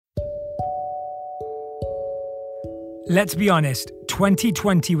Let's be honest,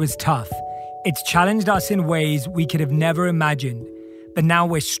 2020 was tough. It's challenged us in ways we could have never imagined. But now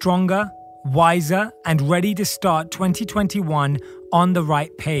we're stronger, wiser, and ready to start 2021 on the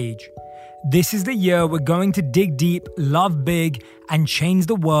right page. This is the year we're going to dig deep, love big, and change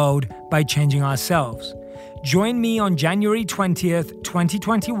the world by changing ourselves. Join me on January 20th,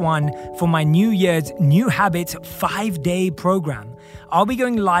 2021 for my New Year's New Habits 5-day program. I'll be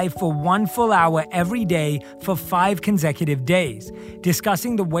going live for 1 full hour every day for 5 consecutive days,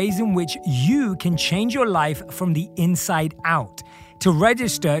 discussing the ways in which you can change your life from the inside out. To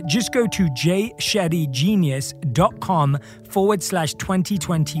register, just go to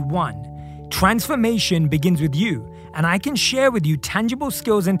jshettygenius.com/2021. Transformation begins with you, and I can share with you tangible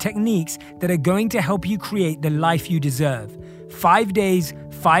skills and techniques that are going to help you create the life you deserve. 5 days,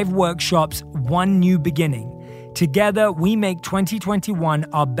 5 workshops, 1 new beginning. Together, we make 2021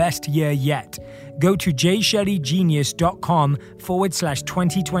 our best year yet. Go to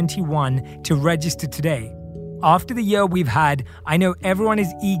jshettygenius.com/2021 to register today. After the year we've had, I know everyone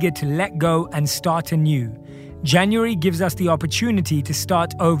is eager to let go and start anew. January gives us the opportunity to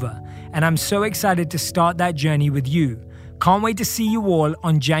start over, and I'm so excited to start that journey with you. Can't wait to see you all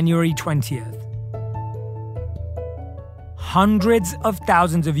on January 20th. Hundreds of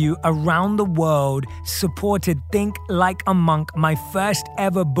thousands of you around the world supported Think Like a Monk, my first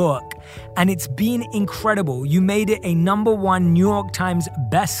ever book, and it's been incredible. You made it a #1 New York Times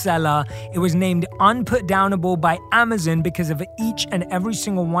bestseller. It was named Unputdownable by Amazon because of each and every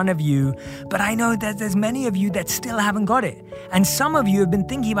single one of you. But I know that there's many of you that still haven't got it, and some of you have been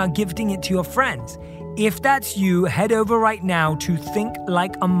thinking about gifting it to your friends. If that's you, head over right now to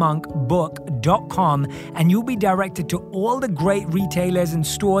thinklikeamonkbook.com and you'll be directed to all the great retailers and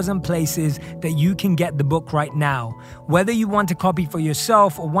stores and places that you can get the book right now. Whether you want a copy for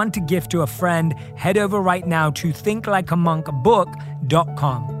yourself or want to gift to a friend, head over right now to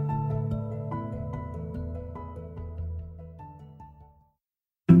thinklikeamonkbook.com.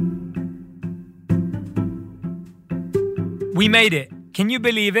 We made it. Can you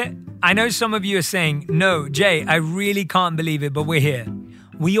believe it? I know some of you are saying, no, Jay, I really can't believe it, but we're here.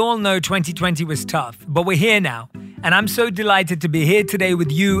 We all know 2020 was tough, but we're here now. And I'm so delighted to be here today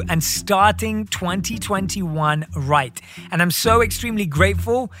with you and starting 2021 right. And I'm so extremely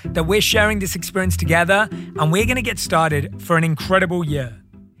grateful that we're sharing this experience together and we're going to get started for an incredible year.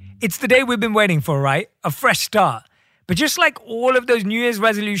 It's the day we've been waiting for, right? A fresh start. But just like all of those New Year's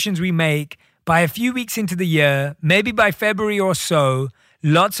resolutions we make, by a few weeks into the year, maybe by February or so,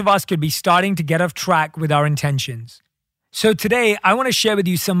 lots of us could be starting to get off track with our intentions. So today, I want to share with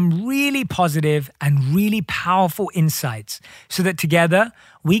you some really positive and really powerful insights so that together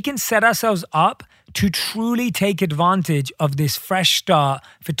we can set ourselves up to truly take advantage of this fresh start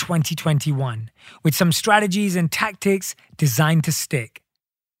for 2021 with some strategies and tactics designed to stick.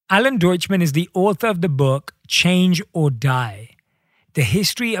 Alan Deutschman is the author of the book Change or Die: The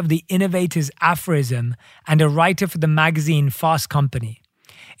History of the Innovator's Aphorism, and a writer for the magazine Fast Company.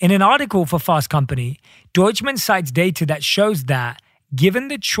 In an article for Fast Company, Deutschman cites data that shows that, given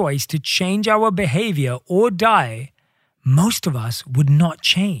the choice to change our behavior or die, most of us would not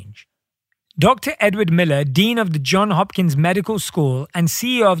change. Dr. Edward Miller, Dean of the Johns Hopkins Medical School and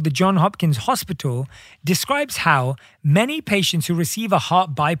CEO of the Johns Hopkins Hospital, describes how many patients who receive a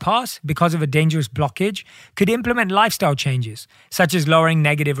heart bypass because of a dangerous blockage could implement lifestyle changes, such as lowering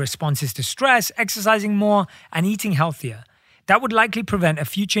negative responses to stress, exercising more, and eating healthier. That would likely prevent a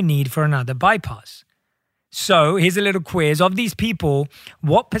future need for another bypass. So here's a little quiz. Of these people,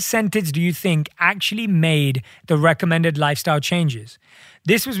 what percentage do you think actually made the recommended lifestyle changes?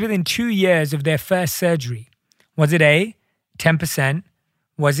 This was within 2 years of their first surgery. Was it A, 10%?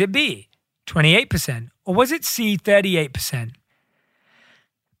 Was it B, 28%? Or was it C, 38%?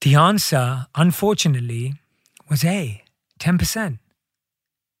 The answer, unfortunately, was A, 10%.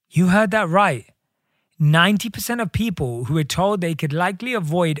 You heard that right. 90% of people who were told they could likely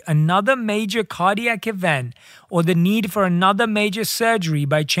avoid another major cardiac event or the need for another major surgery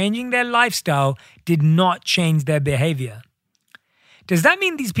by changing their lifestyle did not change their behavior. Does that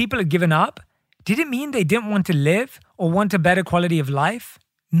mean these people have given up? Did it mean they didn't want to live or want a better quality of life?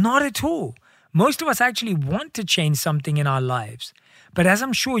 Not at all. Most of us actually want to change something in our lives. But as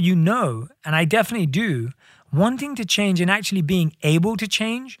I'm sure you know, and I definitely do, wanting to change and actually being able to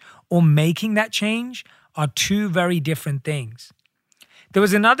change or making that change are two very different things. There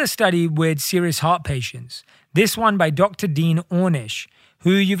was another study with serious heart patients, this one by Dr. Dean Ornish,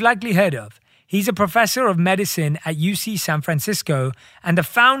 who you've likely heard of. He's a professor of medicine at UC San Francisco and the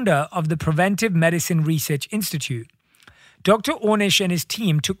founder of the Preventive Medicine Research Institute. Dr. Ornish and his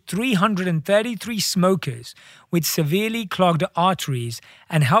team took 333 smokers with severely clogged arteries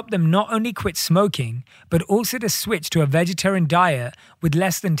and helped them not only quit smoking, but also to switch to a vegetarian diet with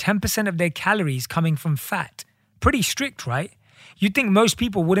less than 10% of their calories coming from fat. Pretty strict, right? You'd think most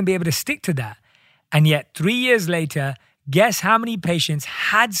people wouldn't be able to stick to that. And yet, 3 years later, guess how many patients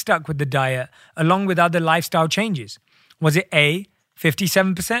had stuck with the diet along with other lifestyle changes? Was it A,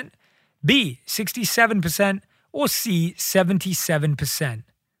 57%, B, 67%, or C, 77%?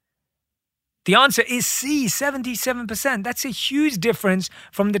 The answer is C, 77%. That's a huge difference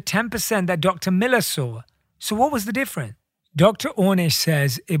from the 10% that Dr. Miller saw. So what was the difference? Dr. Ornish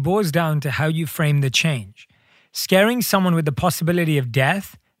says it boils down to how you frame the change. Scaring someone with the possibility of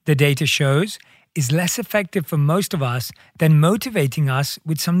death, the data shows, is less effective for most of us than motivating us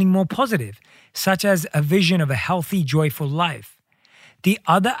with something more positive, such as a vision of a healthy, joyful life. The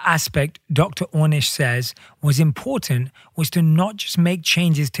other aspect Dr. Ornish says was important was to not just make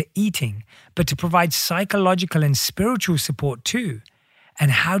changes to eating, but to provide psychological and spiritual support too.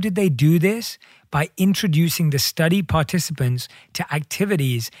 And how did they do this? By introducing the study participants to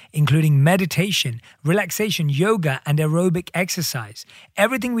activities including meditation, relaxation, yoga, and aerobic exercise.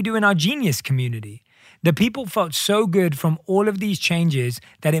 Everything we do in our Genius community. The people felt so good from all of these changes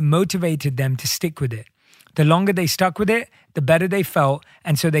that it motivated them to stick with it. The longer they stuck with it, the better they felt,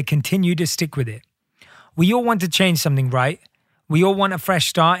 and so they continued to stick with it. We all want to change something, right? We all want a fresh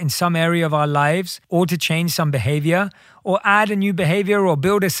start in some area of our lives, or to change some behavior, or add a new behavior, or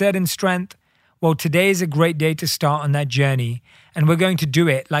build a certain strength. Well, today is a great day to start on that journey, and we're going to do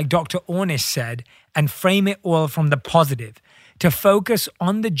it like Dr. Ornish said, and frame it all from the positive, to focus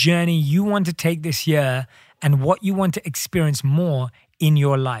on the journey you want to take this year and what you want to experience more in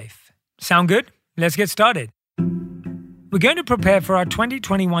your life. Sound good? Let's get started. We're going to prepare for our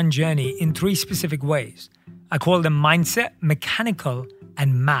 2021 journey in 3 specific ways. I call them mindset, mechanical,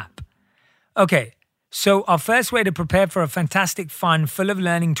 and map. Okay, so our first way to prepare for a fantastic, fun, full of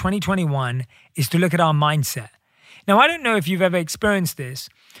learning 2021 is to look at our mindset. Now, I don't know if you've ever experienced this,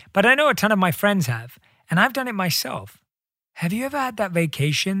 but I know a ton of my friends have, and I've done it myself. Have you ever had that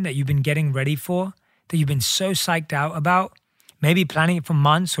vacation that you've been getting ready for, that you've been so psyched out about, maybe planning it for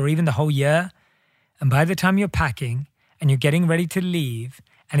months or even the whole year? And by the time you're packing and you're getting ready to leave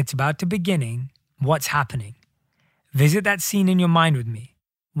and it's about to begin, what's happening? Visit that scene in your mind with me.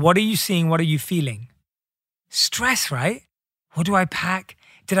 What are you seeing? What are you feeling? Stress, right? What do I pack?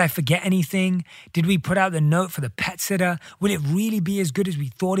 Did I forget anything? Did we put out the note for the pet sitter? Will it really be as good as we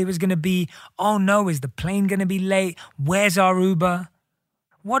thought it was going to be? Oh no, is the plane going to be late? Where's our Uber?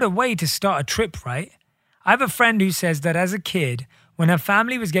 What a way to start a trip, right? I have a friend who says that as a kid, when her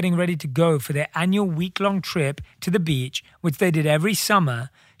family was getting ready to go for their annual week-long trip to the beach, which they did every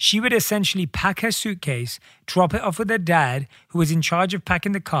summer, she would essentially pack her suitcase, drop it off with her dad, who was in charge of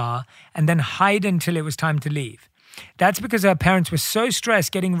packing the car, and then hide until it was time to leave. That's because her parents were so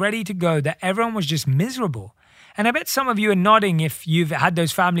stressed getting ready to go that everyone was just miserable. And I bet some of you are nodding if you've had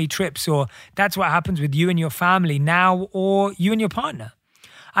those family trips, or that's what happens with you and your family now, or you and your partner.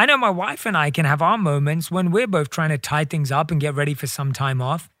 I know my wife and I can have our moments when we're both trying to tie things up and get ready for some time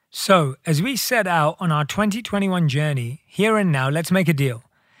off. So, as we set out on our 2021 journey, here and now, let's make a deal.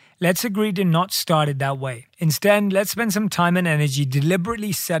 Let's agree to not start it that way. Instead, let's spend some time and energy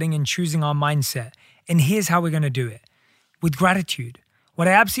deliberately setting and choosing our mindset. And here's how we're going to do it. With gratitude. What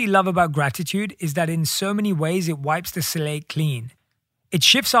I absolutely love about gratitude is that in so many ways, it wipes the slate clean. It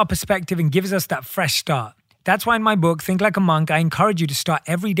shifts our perspective and gives us that fresh start. That's why in my book, Think Like a Monk, I encourage you to start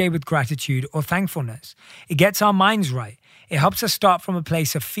every day with gratitude or thankfulness. It gets our minds right. It helps us start from a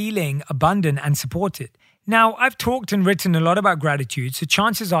place of feeling abundant and supported. Now, I've talked and written a lot about gratitude, so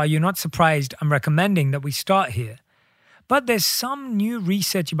chances are you're not surprised I'm recommending that we start here. But there's some new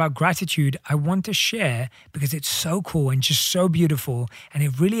research about gratitude I want to share because it's so cool and just so beautiful, and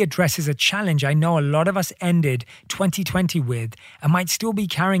it really addresses a challenge I know a lot of us ended 2020 with and might still be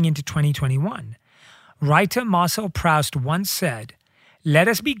carrying into 2021. Writer Marcel Proust once said, "Let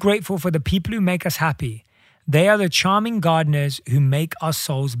us be grateful for the people who make us happy. They are the charming gardeners who make our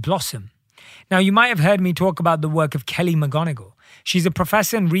souls blossom." Now, you might have heard me talk about the work of Kelly McGonigal. She's a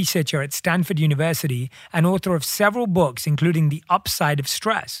professor and researcher at Stanford University and author of several books, including The Upside of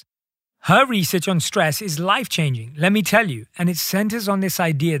Stress. Her research on stress is life-changing, let me tell you, and it centers on this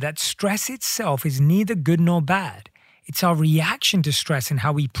idea that stress itself is neither good nor bad. It's our reaction to stress and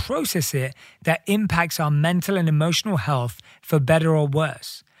how we process it that impacts our mental and emotional health for better or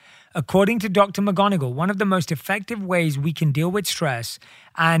worse. According to Dr. McGonigal, one of the most effective ways we can deal with stress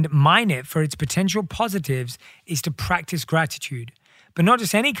and mine it for its potential positives is to practice gratitude. but not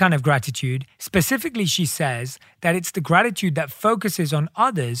just any kind of gratitude. Specifically, she says that it's the gratitude that focuses on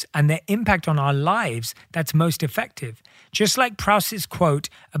others and their impact on our lives that's most effective. Just like Proust's quote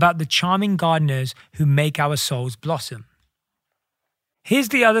about the charming gardeners who make our souls blossom. Here's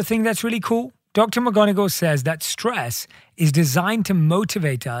the other thing that's really cool. Dr. McGonigal says that stress is designed to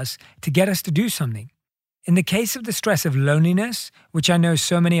motivate us to get us to do something. In the case of the stress of loneliness, which I know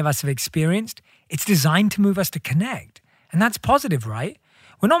so many of us have experienced, it's designed to move us to connect. And that's positive, right?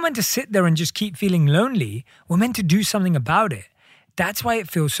 We're not meant to sit there and just keep feeling lonely. We're meant to do something about it. That's why it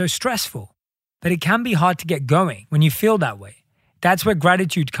feels so stressful. But it can be hard to get going when you feel that way. That's where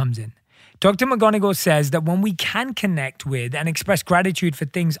gratitude comes in. Dr. McGonigal says that when we can connect with and express gratitude for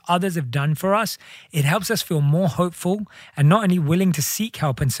things others have done for us, it helps us feel more hopeful and not only willing to seek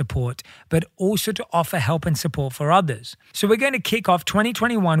help and support, but also to offer help and support for others. So we're going to kick off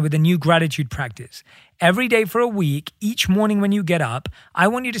 2021 with a new gratitude practice. Every day for a week, each morning when you get up, I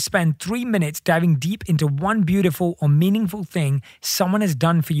want you to spend 3 minutes diving deep into one beautiful or meaningful thing someone has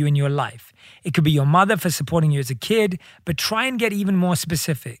done for you in your life. It could be your mother for supporting you as a kid, but try and get even more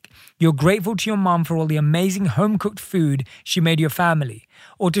specific. You're grateful to your mom for all the amazing home-cooked food she made your family,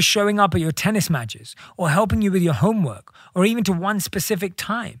 or to showing up at your tennis matches, or helping you with your homework, or even to one specific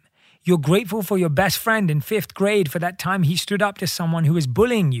time. You're grateful for your best friend in 5th grade for that time he stood up to someone who was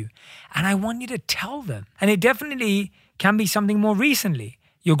bullying you. And I want you to tell them. And it definitely can be something more recently.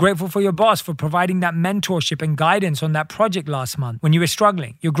 You're grateful for your boss for providing that mentorship and guidance on that project last month when you were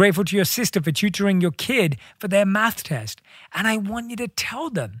struggling. You're grateful to your sister for tutoring your kid for their math test. And I want you to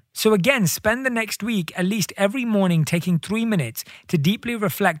tell them. So again, spend the next week at least every morning taking 3 minutes to deeply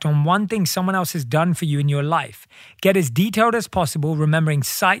reflect on one thing someone else has done for you in your life. Get as detailed as possible, remembering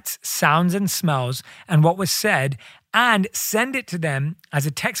sights, sounds, and smells, and what was said, and send it to them as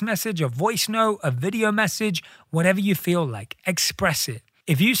a text message, a voice note, a video message, whatever you feel like. Express it.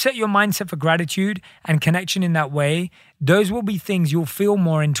 If you set your mindset for gratitude and connection in that way, those will be things you'll feel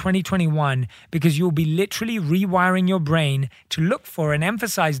more in 2021 because you'll be literally rewiring your brain to look for and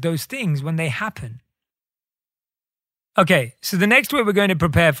emphasize those things when they happen. Okay, so the next way we're going to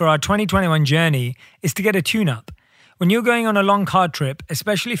prepare for our 2021 journey is to get a tune-up. When you're going on a long car trip,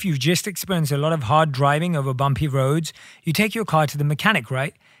 especially if you've just experienced a lot of hard driving over bumpy roads, you take your car to the mechanic,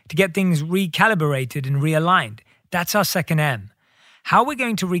 right? To get things recalibrated and realigned. That's our second M. How we're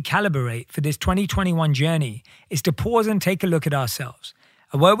going to recalibrate for this 2021 journey is to pause and take a look at ourselves,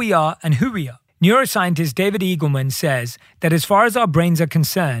 at where we are and who we are. Neuroscientist David Eagleman says that as far as our brains are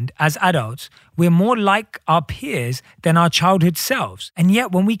concerned, as adults, we're more like our peers than our childhood selves. And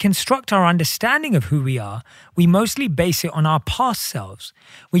yet when we construct our understanding of who we are, we mostly base it on our past selves.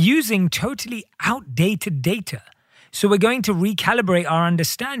 We're using totally outdated data. So we're going to recalibrate our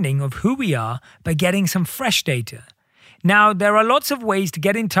understanding of who we are by getting some fresh data. Now, there are lots of ways to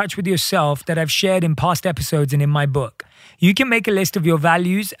get in touch with yourself that I've shared in past episodes and in my book. You can make a list of your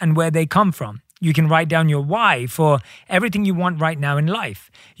values and where they come from. You can write down your why for everything you want right now in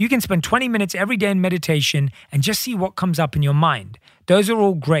life. You can spend 20 minutes every day in meditation and just see what comes up in your mind. Those are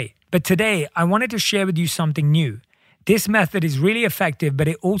all great. But today, I wanted to share with you something new. This method is really effective, but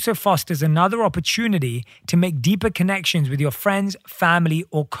it also fosters another opportunity to make deeper connections with your friends, family,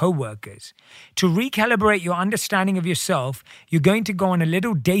 or co-workers. To recalibrate your understanding of yourself, you're going to go on a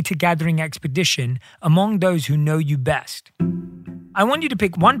little data gathering expedition among those who know you best. I want you to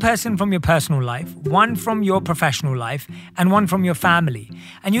pick one person from your personal life, one from your professional life, and one from your family.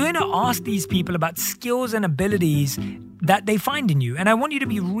 And you're going to ask these people about skills and abilities that they find in you. And I want you to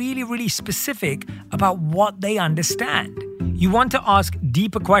be really, really specific about what they understand. You want to ask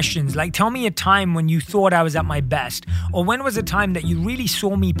deeper questions like, tell me a time when you thought I was at my best, or when was a time that you really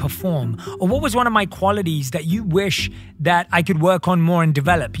saw me perform, or what was one of my qualities that you wish that I could work on more and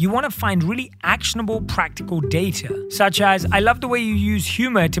develop. You want to find really actionable, practical data, such as, I love the way you use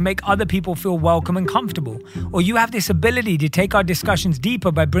humor to make other people feel welcome and comfortable, or you have this ability to take our discussions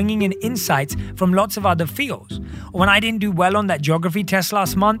deeper by bringing in insights from lots of other fields. Or when I didn't do well on that geography test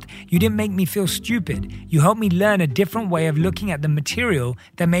last month, you didn't make me feel stupid. You helped me learn a different way of looking at the material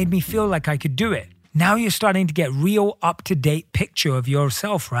that made me feel like I could do it. Now you're starting to get real up-to-date picture of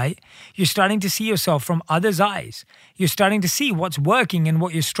yourself, right? You're starting to see yourself from others' eyes. You're starting to see what's working and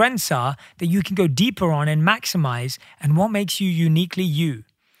what your strengths are that you can go deeper on and maximize, and what makes you uniquely you.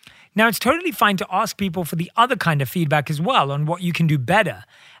 Now, it's totally fine to ask people for the other kind of feedback as well on what you can do better.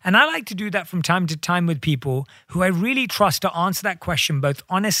 And I like to do that from time to time with people who I really trust to answer that question both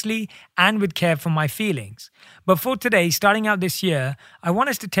honestly and with care for my feelings. But for today, starting out this year, I want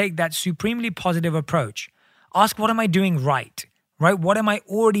us to take that supremely positive approach. Ask, what am I doing right? right? What am I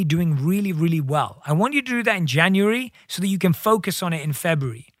already doing really, really well? I want you to do that in January so that you can focus on it in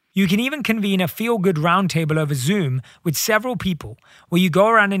February. You can even convene a feel-good roundtable over Zoom with several people where you go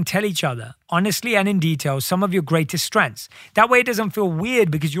around and tell each other, honestly and in detail, some of your greatest strengths. That way it doesn't feel weird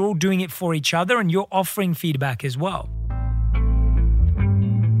because you're all doing it for each other and you're offering feedback as well.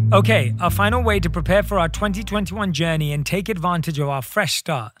 Okay, our final way to prepare for our 2021 journey and take advantage of our fresh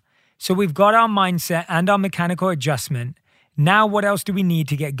start. So we've got our mindset and our mechanical adjustment. Now what else do we need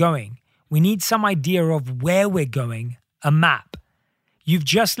to get going? We need some idea of where we're going, a map. You've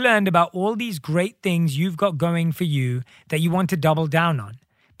just learned about all these great things you've got going for you that you want to double down on.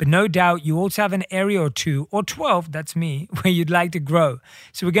 But no doubt you also have an area or 2 or 12, that's me, where you'd like to grow.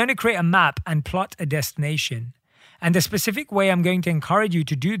 So we're going to create a map and plot a destination. And the specific way I'm going to encourage you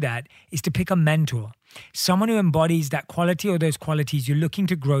to do that is to pick a mentor, someone who embodies that quality or those qualities you're looking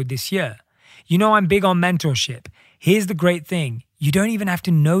to grow this year. You know I'm big on mentorship. Here's the great thing. You don't even have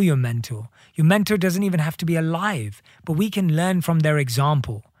to know your mentor. Your mentor doesn't even have to be alive, but we can learn from their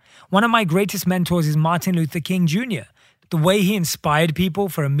example. One of my greatest mentors is Martin Luther King Jr. The way he inspired people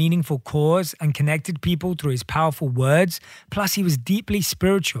for a meaningful cause and connected people through his powerful words, plus he was deeply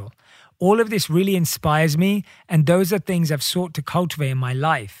spiritual. All of this really inspires me, and those are things I've sought to cultivate in my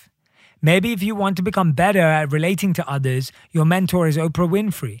life. Maybe if you want to become better at relating to others, your mentor is Oprah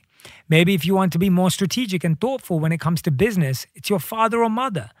Winfrey. Maybe if you want to be more strategic and thoughtful when it comes to business, it's your father or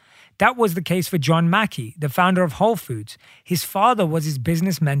mother. That was the case for John Mackey, the founder of Whole Foods. His father was his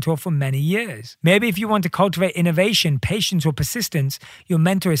business mentor for many years. Maybe if you want to cultivate innovation, patience, or persistence, your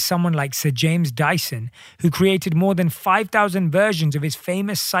mentor is someone like Sir James Dyson, who created more than 5,000 versions of his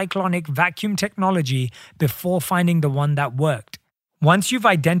famous cyclonic vacuum technology before finding the one that worked. Once you've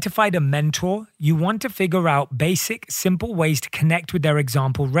identified a mentor, you want to figure out basic, simple ways to connect with their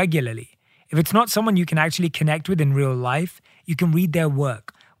example regularly. If it's not someone you can actually connect with in real life, you can read their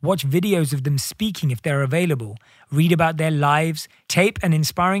work, watch videos of them speaking if they're available, read about their lives, tape an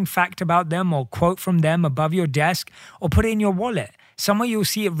inspiring fact about them or quote from them above your desk, or put it in your wallet, somewhere you'll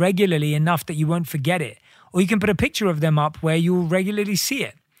see it regularly enough that you won't forget it. Or you can put a picture of them up where you'll regularly see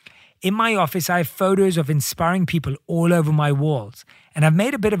it. In my office, I have photos of inspiring people all over my walls, and I've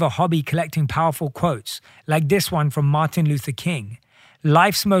made a bit of a hobby collecting powerful quotes, like this one from Martin Luther King.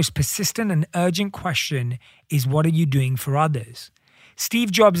 Life's most persistent and urgent question is, what are you doing for others?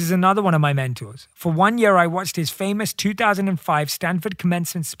 Steve Jobs is another one of my mentors. For 1 year, I watched his famous 2005 Stanford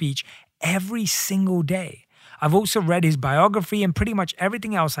commencement speech every single day. I've also read his biography and pretty much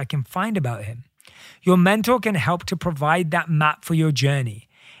everything else I can find about him. Your mentor can help to provide that map for your journey.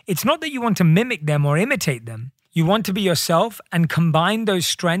 It's not that you want to mimic them or imitate them. You want to be yourself and combine those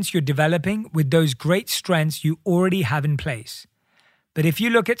strengths you're developing with those great strengths you already have in place. But if you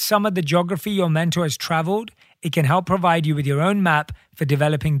look at some of the geography your mentor has traveled, it can help provide you with your own map for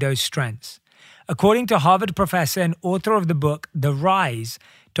developing those strengths. According to Harvard professor and author of the book, The Rise,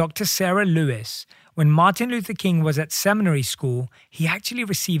 Dr. Sarah Lewis, when Martin Luther King was at seminary school, he actually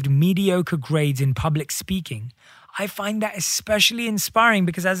received mediocre grades in public speaking. I find that especially inspiring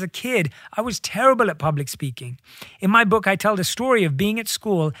because as a kid, I was terrible at public speaking. In my book, I tell the story of being at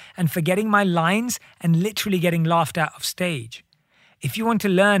school and forgetting my lines and literally getting laughed out of stage. If you want to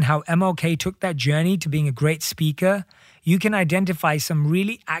learn how MLK took that journey to being a great speaker, you can identify some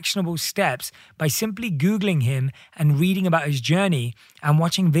really actionable steps by simply Googling him and reading about his journey and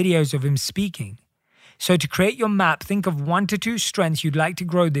watching videos of him speaking. So to create your map, think of 1 to 2 strengths you'd like to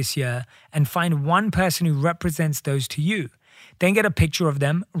grow this year and find one person who represents those to you. Then get a picture of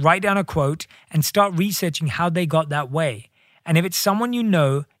them, write down a quote, and start researching how they got that way. And if it's someone you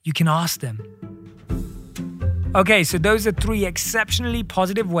know, you can ask them. Okay, so those are 3 exceptionally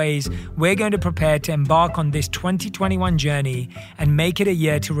positive ways we're going to prepare to embark on this 2021 journey and make it a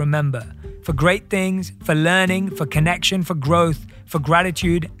year to remember. For great things, for learning, for connection, for growth, for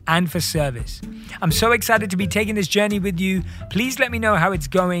gratitude, and for service. I'm so excited to be taking this journey with you. Please let me know how it's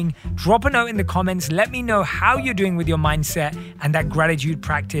going. Drop a note in the comments. Let me know how you're doing with your mindset and that gratitude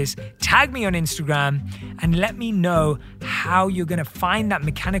practice. Tag me on Instagram and let me know how you're going to find that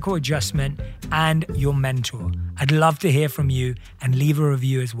mechanical adjustment and your mentor. I'd love to hear from you and leave a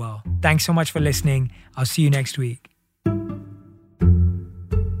review as well. Thanks so much for listening. I'll see you next week.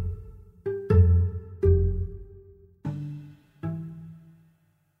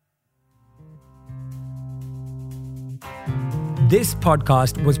 This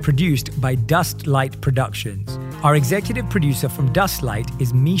podcast was produced by Dust Light Productions. Our executive producer from Dust Light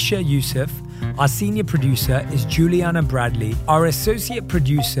is Misha Yusuf. Our senior producer is Juliana Bradley. Our associate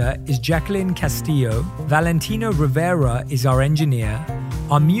producer is Jacqueline Castillo. Valentino Rivera is our engineer.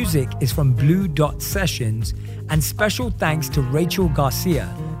 Our music is from Blue Dot Sessions. And special thanks to Rachel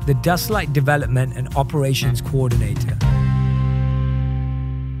Garcia, the Dustlight Development and Operations Coordinator.